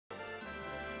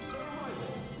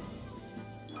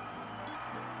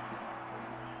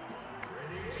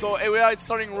So here we are, it's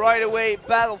starting right away.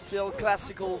 Battlefield,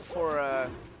 classical for a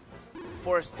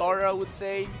starter, I would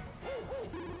say.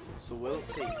 So we'll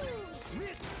see.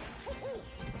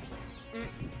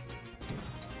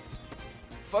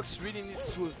 Fox really needs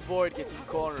to avoid getting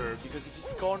cornered, because if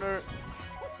he's cornered,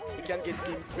 he can get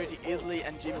game pretty easily,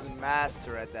 and JiM is a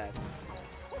master at that.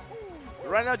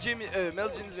 Right now,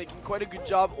 Meljin is making quite a good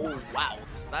job. Oh wow,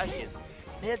 those dash hits.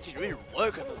 Meljin really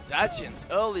worked on those dash hits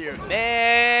earlier.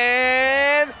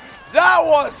 Man, that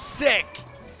was sick!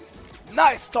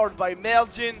 Nice start by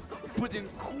Meljin, putting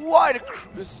quite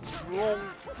a strong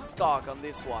stock on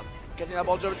this one. Getting a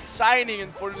ball job, it's shining.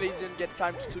 Unfortunately, he didn't get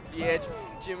time to take the edge.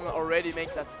 JiM already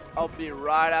make that up B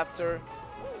right after.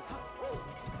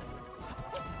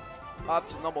 Up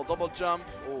to normal double jump.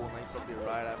 Oh, nice up B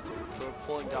right after.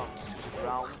 Falling down to the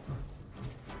ground.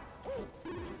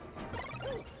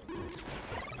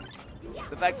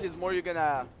 The fact is, more you're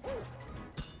gonna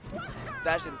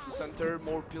dash into the center,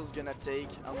 more pills you're gonna take,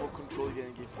 and more control you're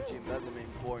gonna give to JiM. That's the main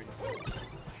point.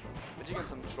 But you get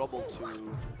some trouble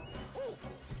to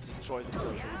destroy the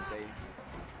pills, I would say.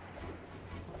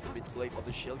 A bit too late for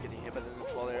the shield, getting hit by the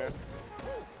neutral air.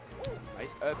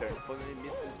 Nice up air, finally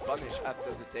missed his punish after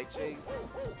the tech chase.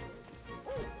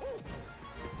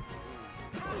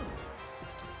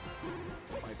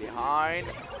 Right behind.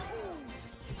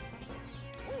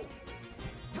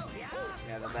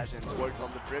 Yeah, the Legends worked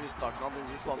on the previous stock, not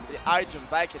in this one. But the high jump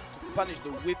back hit to punish the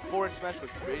whip forward smash was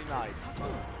pretty nice.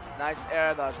 Nice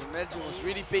air dodge. Meljin was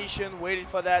really patient, waited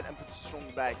for that, and put a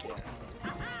strong back air.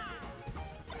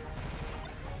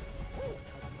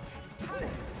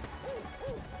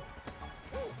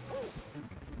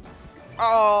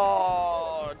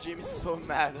 Oh, JiM is so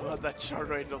mad about that short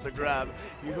range of the grab.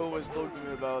 He always talked to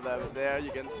me about that, but there you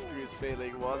can see through his face like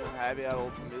he wasn't happy at all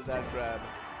to miss that grab.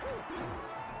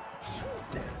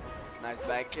 Nice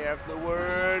back air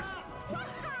afterwards.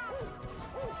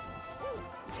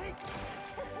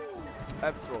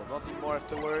 Up throw, nothing more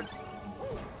afterwards.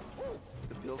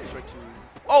 The bill straight to...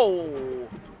 Oh!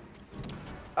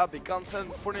 Up be constant.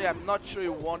 Unfortunately, I'm not sure he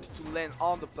wanted to land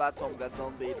on the platform that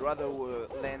don't be. He'd rather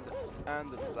land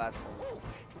under the platform.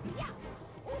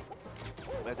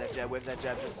 With that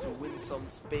jab, just to win some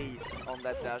space on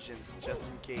that Dajins, just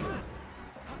in case.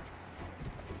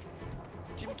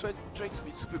 JiM tried to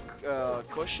be super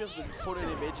cautious, but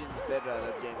unfortunately, Meljin's better at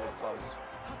that game with Fox.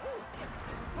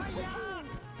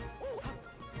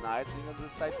 Nice, leaning on the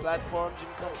side platform.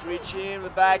 JiM can't reach him. The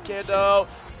back air though.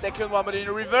 Second one, but in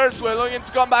reverse, we're allowing him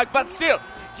to come back. But still,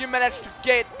 JiM managed to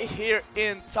get here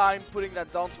in time, putting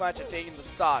that down smash and taking the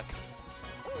stock.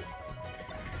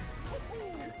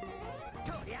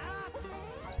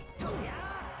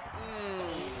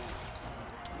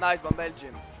 Nice by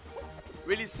Meljin.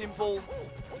 Really simple.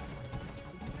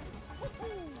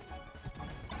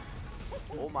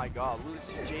 Oh my god, will we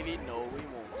see JV? No, we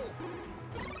won't.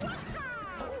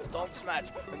 Don't smash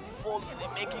and fully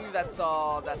making that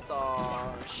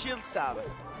shield stab.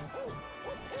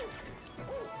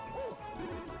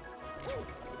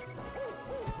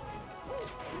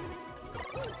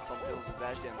 Some pills and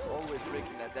dash dance, always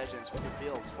breaking that dash dance with the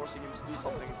pills, forcing him to do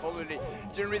something. Finally,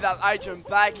 generate that high jump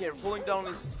back here, falling down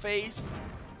his face.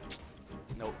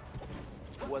 No,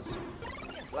 was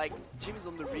like JiM is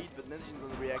on the read, but Meljin's on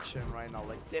the reaction right now.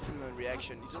 Like definitely on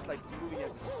reaction. He's just like moving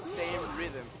at the same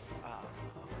rhythm.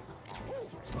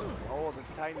 Oh, the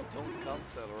tiny don't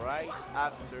cancel right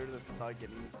after the start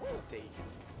getting taken.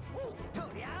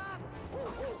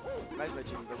 Nice by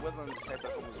JiM. The weapon on the side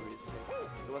platform was really sick.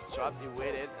 He was trapped, he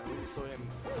waited, and when we saw him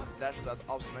dash that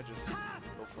up smash, just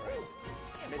go for it.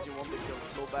 Meljin won the kill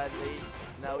so badly.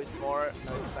 Now it's far.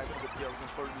 Now it's time for the kills.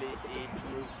 Unfortunately, he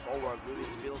moved forward with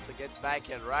his pills, so get back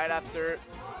and right after.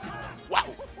 Wow!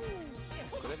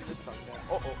 Could have just done that.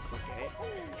 Oh, okay.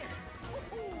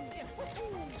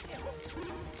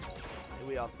 Here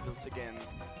we are, the pills again.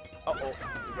 The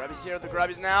grab is here, the grab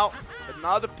is now, but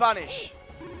now the punish.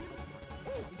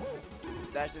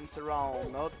 Dash dance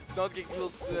around, not get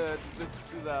close to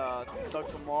the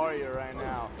Dr. Mario right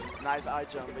now. Nice eye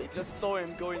jump. He just saw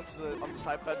him go on the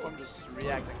side platform, just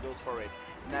react and goes for it.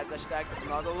 And that dash tag does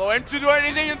not allow him to do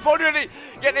anything. Unfortunately,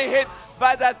 getting hit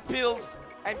by that pills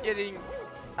and getting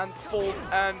unfold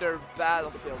under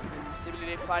Battlefield.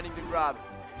 Invincibility finding the grab.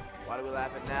 What will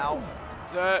happen now?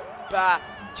 The back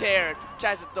air to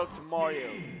catch the Dr. Mario.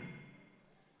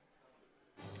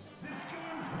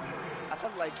 I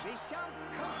felt like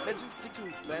Meljin stick to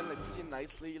his plan like pretty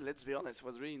nicely. Let's be honest, it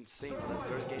was really insane in that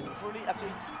first game. Unfortunately, after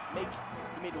he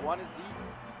made one SD,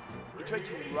 He tried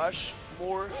to rush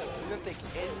more, he didn't take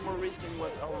any more risk, and he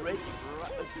was already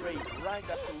afraid right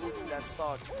after losing that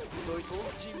stock. So it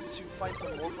allows JiM to find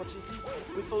some more opportunity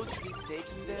without really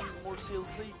taking them more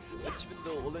seriously, but even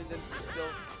though allowing them to still,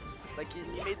 like he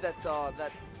made that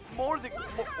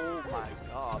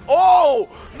oh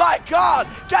my god,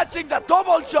 catching that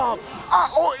double jump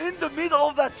in the middle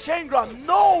of that chain grab,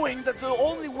 knowing that the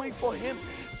only way for him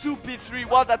to P3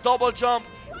 was that double jump.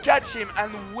 Catch him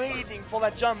and waiting for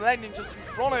that jump landing just in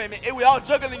front of him. And here we are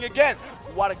juggling again.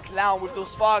 What a clown with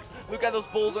those fogs. Look at those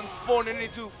balls, unfortunately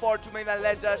too far to make that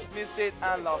ledge dash. Missed it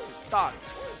and lost his stock.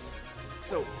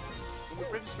 So in the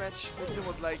previous match, Meljin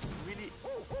was like really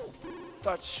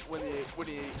touched when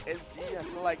he SD. I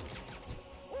feel like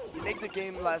he make the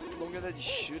game last longer than it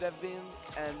should have been,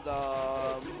 and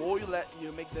more you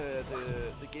make the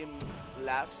game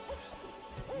last,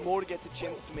 more you get a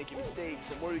chance to make a mistake,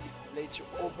 so more you let your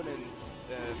opponent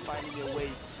finding a way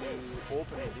to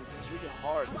open it. This is really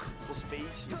hard for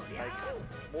spaces. Like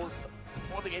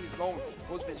more the game is long,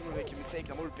 more spaces will make a mistake,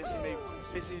 and more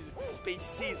spaces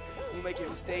will make a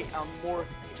mistake, and more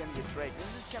it can get wrecked.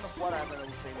 This is kind of what happened, I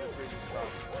would say, in the previous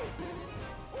stuff.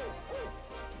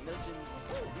 Meljin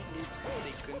really needs to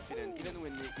stay confident, even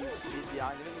when he is a bit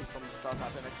behind, even when some stuff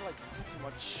happen. I feel like it's too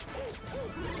much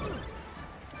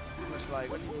like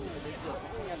when he misses or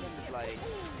something happens, it's like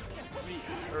really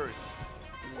hurt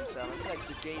in himself. I feel like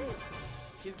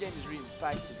his game is really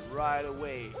impacted right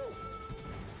away.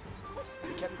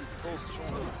 He can be so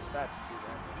strong, it's sad to see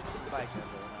that. It's a beautiful backhand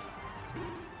though.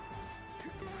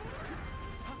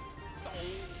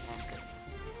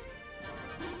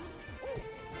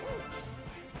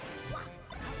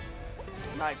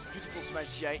 Nice, beautiful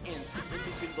smash GI in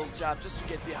between those jabs just to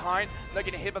get behind, not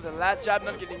getting hit by the last jab,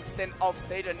 not getting sent off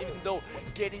stage, and even though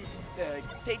taking the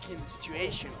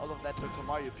situation out of that Dr.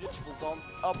 Mario. Beautiful down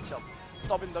up tilt,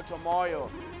 stopping Dr. Mario.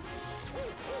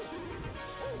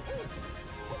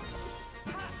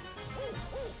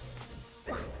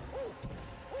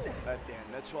 Right there,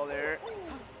 neutral there.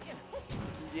 Taking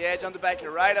the edge on the back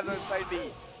and right after the side B.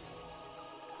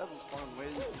 That's his problem, where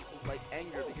it's like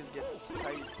anger because he gets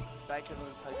side back on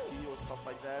the side B or stuff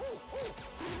like that.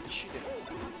 He shouldn't.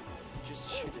 He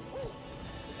just shouldn't.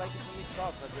 It's like it's a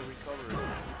mix-up that they recover.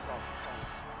 It's a mix-up, it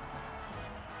counts.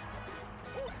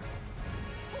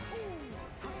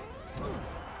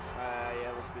 Yeah,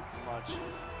 it was a bit too much.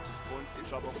 Just fall into the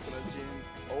trap of Meljin.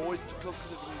 Always too close to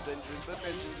the dangerous, but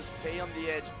Meljin just stay on the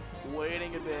edge,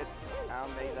 waiting a bit,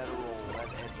 and make that roll. That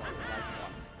edge on the nice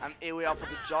one. And here we are for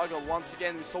the juggle once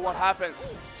again. We saw what happened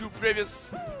 2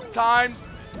 previous times.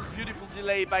 Beautiful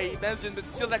delay by Meljin, but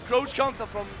still that crouch cancel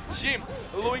from JiM,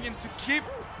 allowing him to keep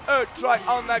a track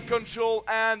on that control,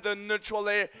 and the neutral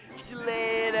air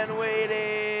delayed and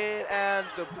waited, and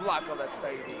the block on that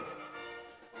side B.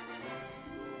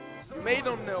 You may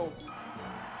don't know,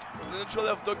 the neutral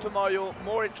air of Dr. Mario,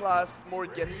 more it lasts, more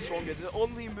it gets stronger. The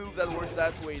only move that works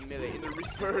that way in Melee, in the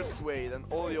reverse way than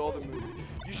all the other moves.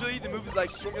 Usually the move is like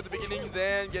strong at the beginning,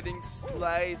 then getting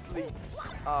slightly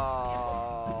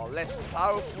less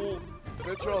powerful. The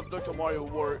neutral of Dr. Mario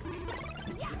work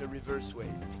in the reverse way,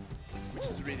 which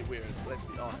is really weird, let's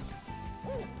be honest.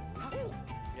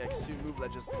 Yeah, you see a move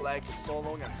that just lag for so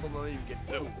long and suddenly you get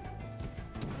boom.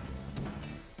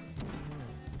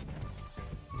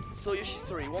 So Yoshi's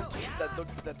story, you want to keep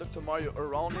that Dr. Mario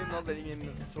around him, not letting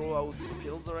him throw out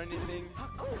pills or anything.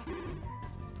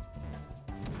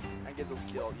 And get those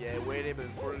kills. Yeah, waiting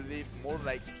before the leap, more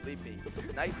like sleeping.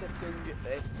 Nice left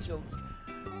tilt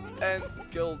and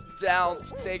go down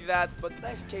to take that, but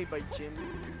nice K by JiM.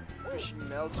 Pushing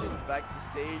Meljin back to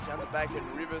stage, and the back in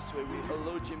reverse way we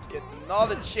allow JiM to get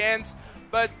another chance,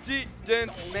 but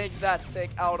didn't make that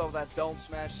take out of that down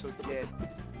smash, so get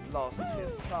lost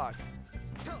his stock.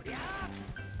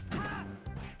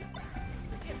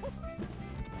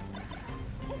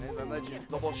 And then Meljin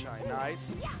double shine,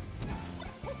 nice.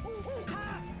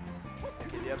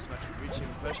 Okay, the up smash will reach him,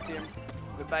 pushed him.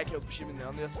 The back heel push him in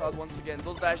on the side once again.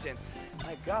 Those dash dance.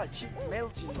 My god,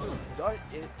 Meljin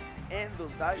and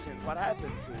those dash dance. What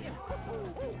happened to him?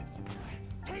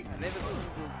 I never seen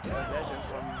those dash dance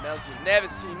from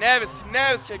Meljin. Never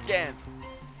see again.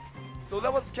 So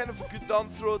that was kind of a good down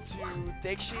throw to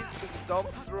take shit, because the down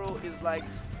throw is like,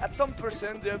 at some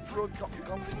percent the up throw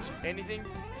comes into anything,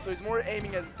 so he's more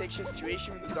aiming at the take shit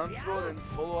situation with the down throw than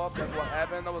follow up. That's what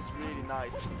happened. That was really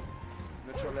nice.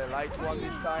 Neutral light one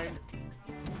this time.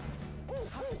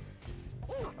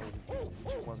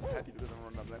 JiM wasn't happy because I'm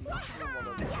running. I'm not sure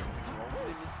what did something wrong.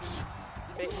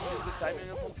 Did he make him miss the timing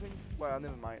or something? Well,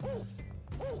 never mind.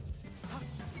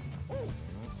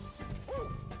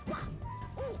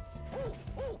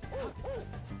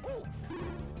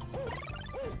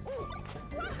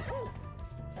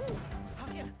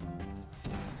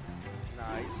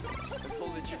 nice. And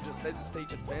slowly JiM just led the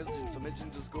stage at Meljin, so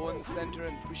Meljin just go in the center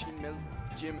and pushing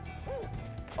JiM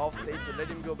off stage, but let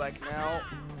him go back now.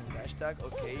 Dash tag,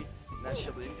 okay. Now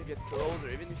shielding to get closer,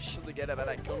 even if shield to get a bad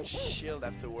icon shield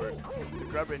afterwards. The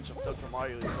grab range of Dr.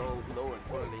 Mario is so low,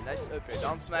 unfortunately. Nice up air,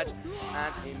 down smash,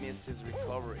 and he missed his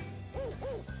recovery.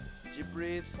 Deep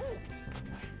breathe.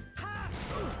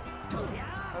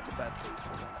 Not a bad phase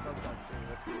for that, not a bad phase,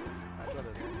 that's cool. I'd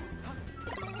rather that.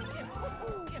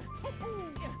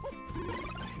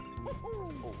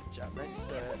 Oh, jab,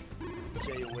 nice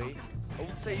J away. I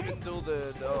would say even though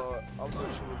the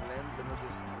observation would land, but not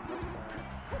this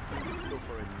go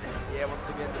for it. Yeah, once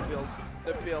again the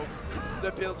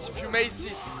pills. If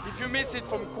you miss it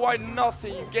from quite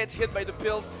nothing, you get hit by the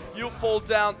pills, you fall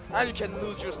down, and you can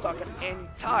lose your stock at any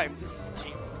time. This is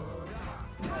JiM.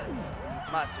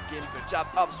 Master gameplay, jab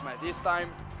up smash. This time,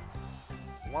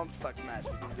 one stock match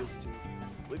between those two.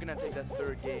 We're gonna take that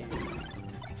third game.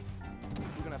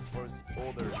 We're gonna force the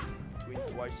other to win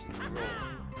twice in a row.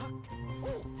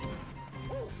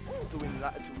 To win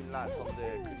last on the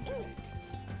Kunja pick.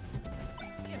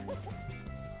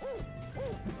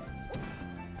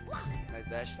 Nice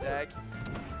dash tag.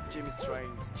 JiM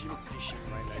is fishing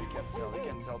right now, you can tell.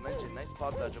 Meljin, nice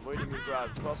pot dodge, avoiding the grab,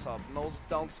 cross up, nose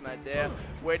down smash there,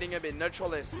 waiting a bit,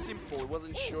 neutral is simple, it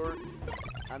wasn't sure,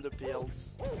 and the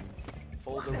pills,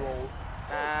 follow the roll,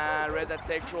 and read that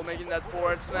tech roll, making that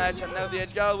forward smash, and now the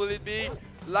edge guard, will it be?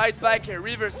 Light back here,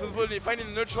 reverse, finding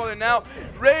the neutral, and now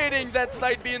raiding that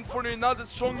side B in front of another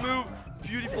strong move.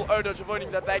 Beautiful air dodge,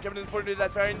 avoiding that back, and unfortunately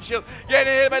that fire in shield,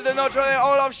 getting hit by the neutral,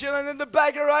 all off shield, and then the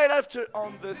back right after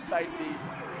on the side B.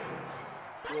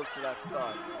 We'll see that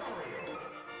start.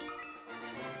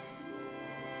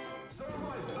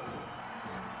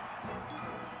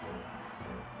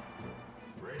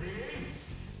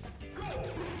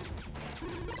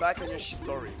 Back on Yoshi's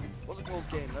story. It was a close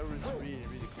game. That was a really,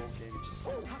 really close game. Just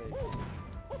some mistakes.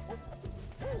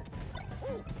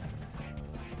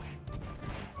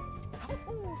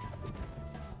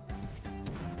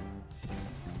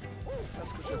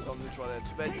 That's crucial on neutral there.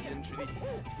 Too bad he didn't really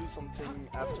do something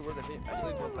afterwards. I feel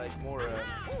it was like more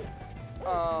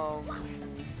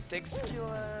tech skill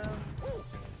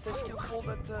fall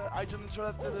that I jumped neutral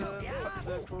after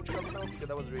the crouch cancel, because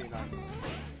that was really nice.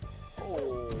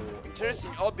 Oh,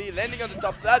 interesting. OB landing on the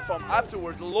top platform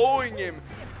afterward, lowering him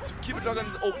to keep it on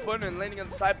his open and landing on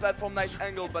the side platform. Nice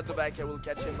angle, but the back air will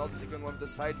catch him. Not the second one, the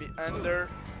side be under.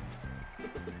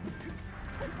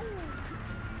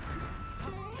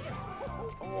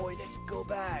 Oh, he lets it go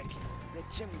back. Let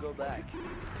JiM go back.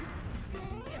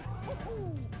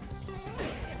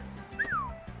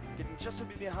 Getting just to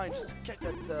be behind, just to catch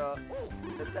that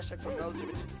dash attack from Meljin,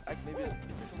 which just act maybe a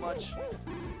bit too much.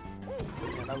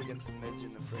 Yeah, now we can see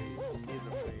Meljin afraid. He is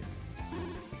afraid.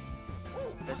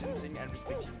 Legendsing and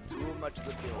respecting too much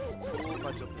the pills,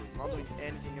 not doing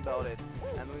anything about it.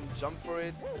 And when he jumped for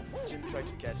it, JiM tried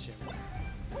to catch him.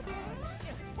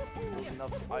 Nice. Close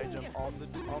enough to eye jump on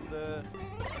the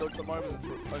Dr. Marvel,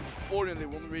 unfortunately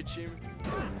won't reach him.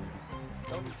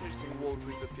 That was an interesting wall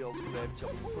with the pills with the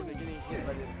FTL before they getting hit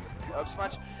by the up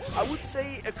smash. I would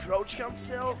say a crouch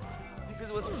cancel because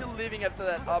it was still living after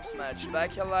that up smash.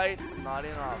 Back air light, not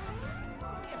enough.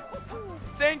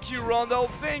 Thank you, Rondell,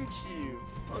 thank you.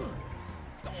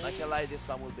 Back air light this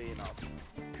time will be enough.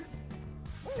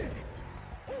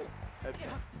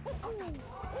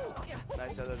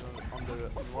 Nice edge on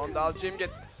Rondell. JiM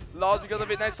gets loud because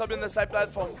of it. Nice sub in the side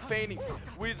platform, feigning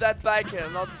with that back air.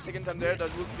 Not the second time there,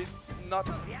 that would be not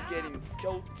getting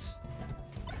caught.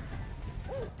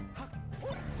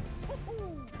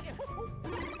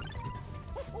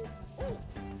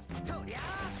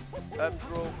 Up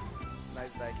throw,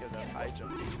 nice back air, that high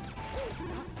jump.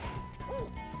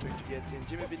 Trying to get in.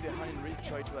 JiM a bit behind, really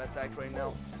try to attack right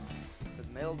now.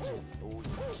 Meljin, oh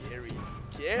scary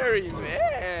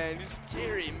man, it's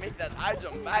scary. Make that high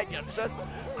jump back and just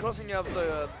crossing up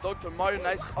the Dr. Mario.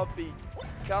 Nice up B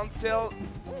cancel.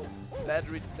 Bad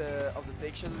read of the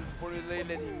take shots, unfortunately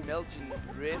letting Meljin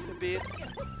breathe a bit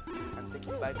and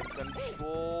taking back the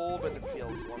control, but the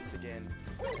pills once again.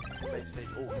 By stage,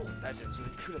 oh, Mr. Tajans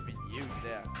really could have been huge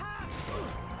there.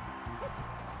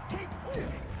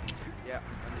 Yeah,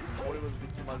 and before it was a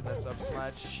bit too much that up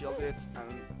smash, shielded it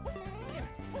and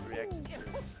reacted to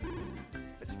it.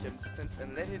 But he kept distance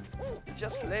and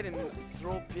just let him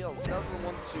throw pills. He doesn't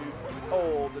want to.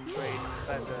 Oh, the trade,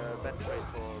 bad trade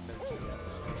for Meljin.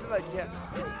 It's like, yeah,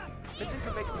 Meljin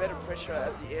could make better pressure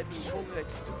at the end. He probably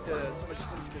like he took so much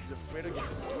distance because he's afraid of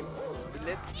getting pinned. He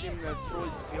let JiM throw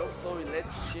his pills, so he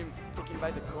lets JiM take him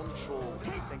by the control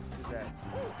thanks to that.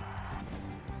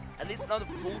 At least not a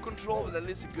full control, but at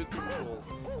least a good control.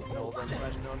 No, then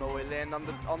smash, no, he land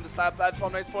on the side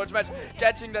platform, nice forward smash,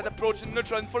 catching that approach in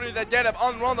neutral, and following that get up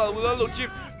on Ronda will allow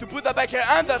JiM to put that back here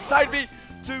and that side B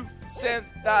to send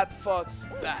that Fox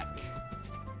back.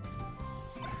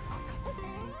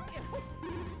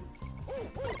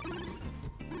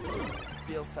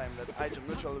 Pills time that JiM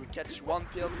neutral will catch one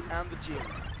pills and the JiM.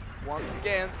 Once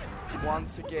again,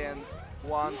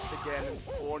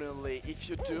 unfortunately, if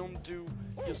you don't do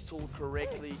your stall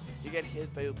correctly, you get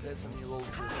hit by your pills and you roll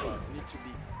your stall. You need to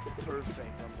be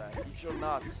perfect on that. If you're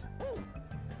not,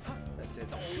 that's it.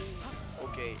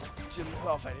 Okay, JiM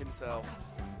perfect himself.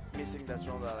 Missing that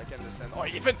round, I can understand. Or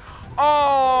even,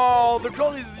 oh, the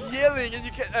crowd is yelling and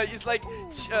you can, it's like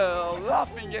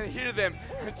laughing and hear them.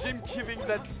 JiM giving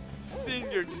that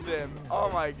finger to them.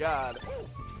 Oh my god.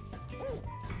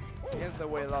 Against the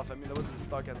way you laugh, I mean, there was a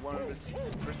stock at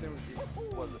 116%. This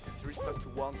was 3 stock to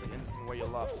 1, so against the way you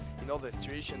laugh. In all the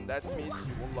situation, that means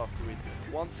you won't laugh to it.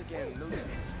 Once again, Meljin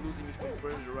is losing his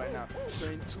composure right now.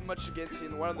 Doing too much against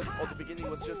him. One at the beginning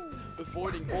was just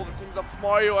avoiding all the things of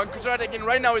Mario. And again,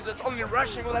 right now, is just only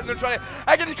rushing without no try.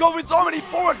 I get it caught with so many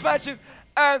forward smashes.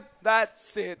 And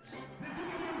that's it.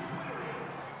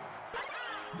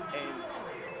 And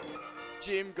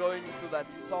JiM going into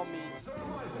that Sami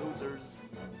losers.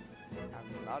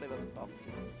 And not even bump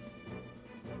fist.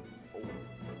 Oh.